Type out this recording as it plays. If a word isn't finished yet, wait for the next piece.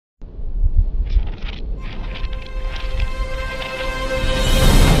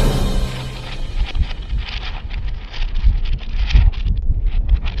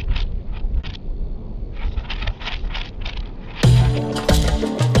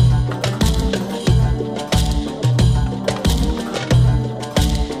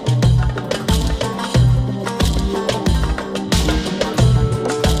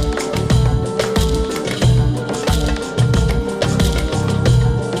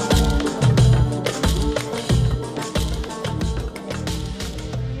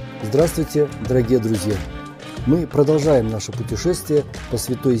Здравствуйте, дорогие друзья! Мы продолжаем наше путешествие по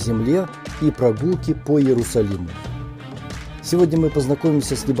Святой Земле и прогулки по Иерусалиму. Сегодня мы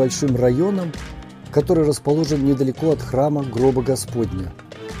познакомимся с небольшим районом, который расположен недалеко от храма Гроба Господня.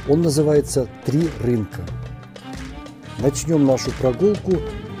 Он называется «Три рынка». Начнем нашу прогулку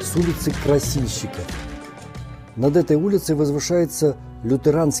с улицы Красильщиков. Над этой улицей возвышается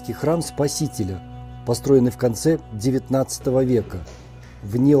лютеранский храм Спасителя, построенный в конце XIX века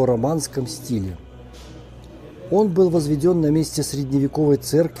в неороманском стиле. Он был возведен на месте средневековой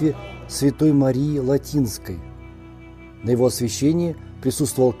церкви Святой Марии Латинской. На его освящении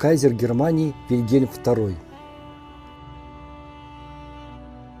присутствовал кайзер Германии Вильгельм II.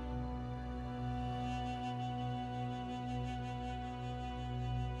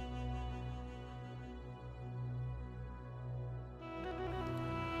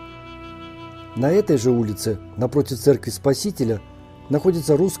 На этой же улице, напротив церкви Спасителя,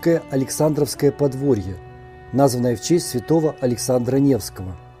 находится русское Александровское подворье, названное в честь святого Александра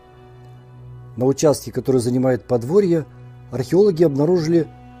Невского. На участке, который занимает подворье, археологи обнаружили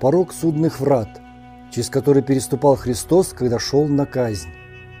порог судных врат, через который переступал Христос, когда шел на казнь.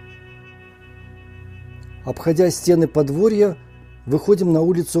 Обходя стены подворья, выходим на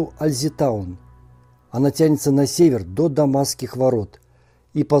улицу Альзитаун. Она тянется на север до Дамасских ворот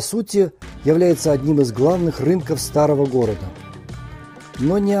и, по сути, является одним из главных рынков старого города.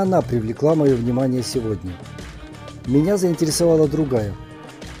 Но не она привлекла мое внимание сегодня. Меня заинтересовала другая.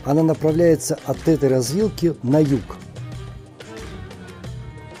 Она направляется от этой развилки на юг.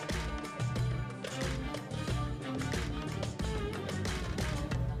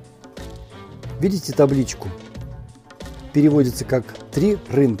 Видите табличку? Переводится как «Три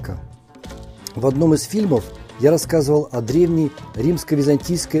рынка». В одном из фильмов я рассказывал о древней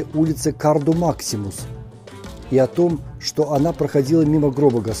римско-византийской улице Карду Максимус и о том, что она проходила мимо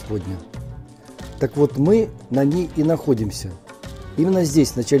Гроба Господня. Так вот, мы на ней и находимся. Именно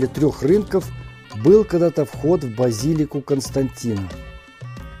здесь, в начале трех рынков, был когда-то вход в базилику Константина.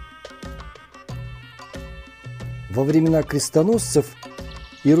 Во времена крестоносцев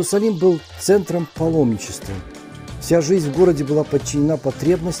Иерусалим был центром паломничества. Вся жизнь в городе была подчинена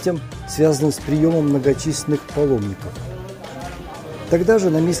потребностям, связанным с приемом многочисленных паломников. Тогда же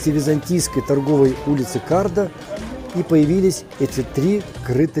на месте византийской торговой улицы Карда и появились эти три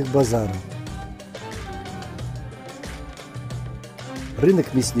крытых базара.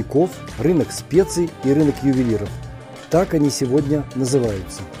 Рынок мясников, рынок специй и рынок ювелиров. Так они сегодня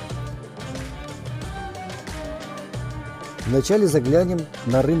называются. Вначале заглянем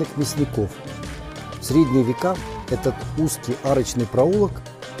на рынок мясников. В средние века этот узкий арочный проулок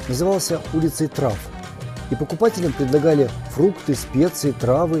назывался улицей трав, и покупателям предлагали фрукты, специи,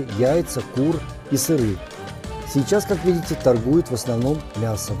 травы, яйца, кур и сыры. Сейчас, как видите, торгуют в основном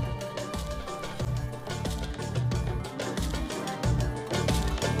мясом.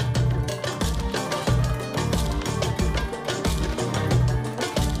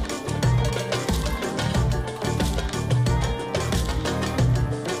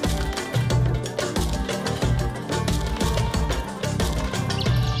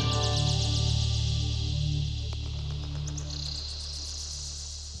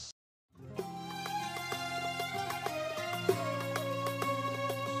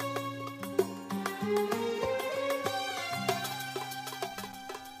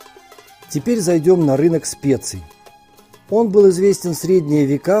 Теперь зайдем на рынок специй. Он был известен в средние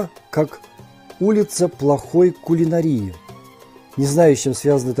века как улица плохой кулинарии. Не знаю, с чем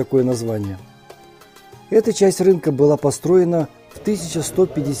связано такое название. Эта часть рынка была построена в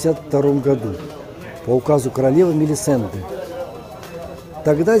 1152 году по указу королевы Мелисенды.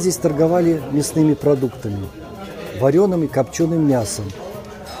 Тогда здесь торговали мясными продуктами, вареным и копченым мясом,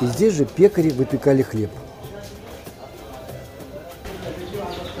 и здесь же пекари выпекали хлеб.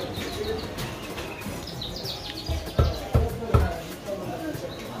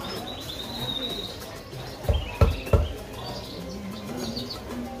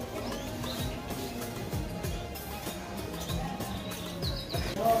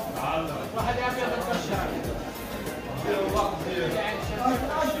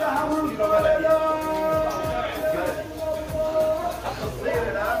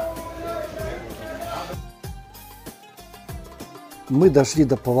 Мы дошли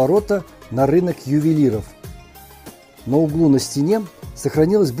до поворота на рынок ювелиров. На углу на стене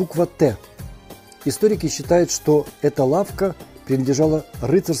сохранилась буква «Т». Историки считают, что эта лавка принадлежала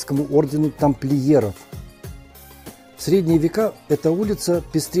рыцарскому ордену тамплиеров. В средние века эта улица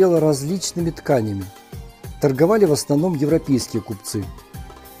пестрела различными тканями. Торговали в основном европейские купцы.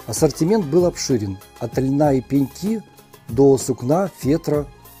 Ассортимент был обширен – от льна и пеньки до сукна, фетра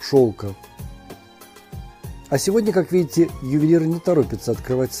шелка. А сегодня, как видите, ювелиры не торопятся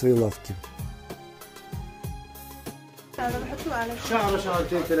открывать свои лавки.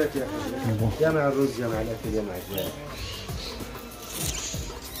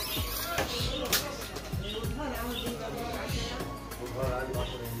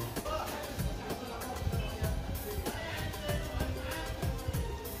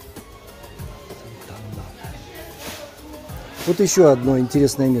 Вот еще одно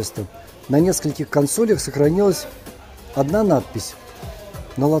интересное место. На нескольких консолях сохранилась одна надпись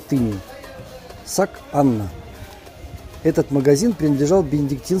на латыни «Сак Анна». Этот магазин принадлежал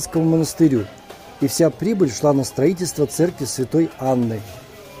Бенедиктинскому монастырю, и вся прибыль шла на строительство церкви Святой Анны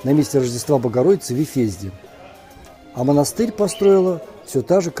на месте Рождества Богородицы в Вифезде. А монастырь построила все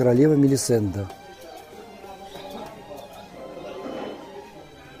та же королева Мелисенда.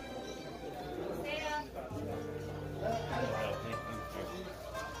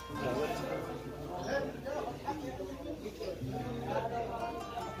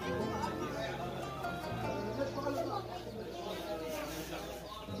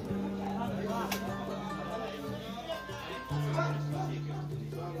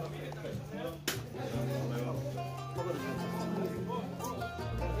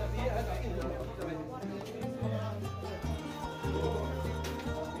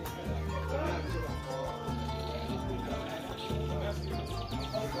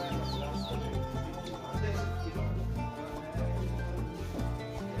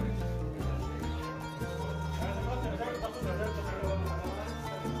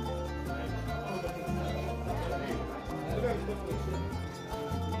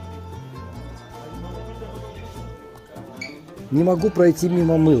 Не могу пройти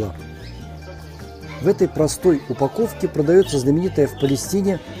мимо мыла. В этой простой упаковке продается знаменитое в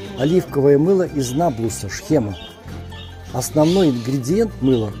Палестине оливковое мыло из Наблуса, Шхема. Основной ингредиент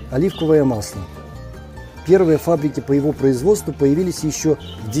мыла – оливковое масло. Первые фабрики по его производству появились еще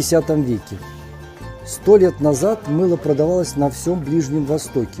в X веке. 100 лет назад мыло продавалось на всем Ближнем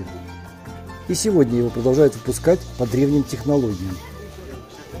Востоке. И сегодня его продолжают выпускать по древним технологиям.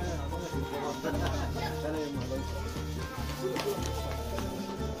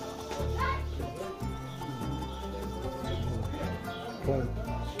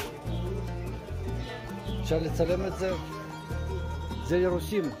 זה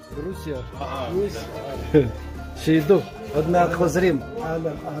ירוסים, רוסיה. שידעו, עוד מעט חוזרים.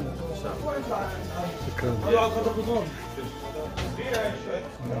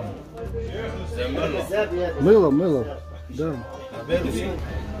 Мыло, да.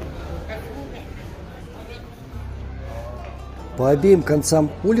 По обеим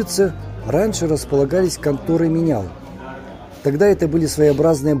концам улицы раньше располагались конторы менял. Тогда это были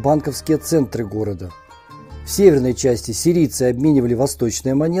своеобразные банковские центры города. В северной части сирийцы обменивали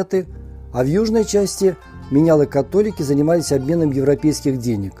восточные монеты, а в южной части менялы-католики занимались обменом европейских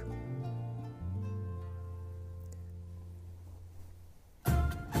денег.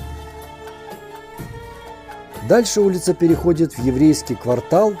 Дальше улица переходит в еврейский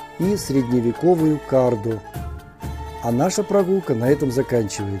квартал и средневековую карду. А наша прогулка на этом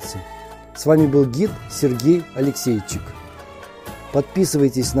заканчивается. С вами был гид Сергей Алексейчик.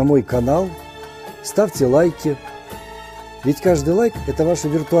 Подписывайтесь на мой канал, ставьте лайки, ведь каждый лайк – это ваше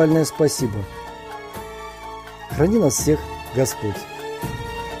виртуальное спасибо. Храни нас всех Господь!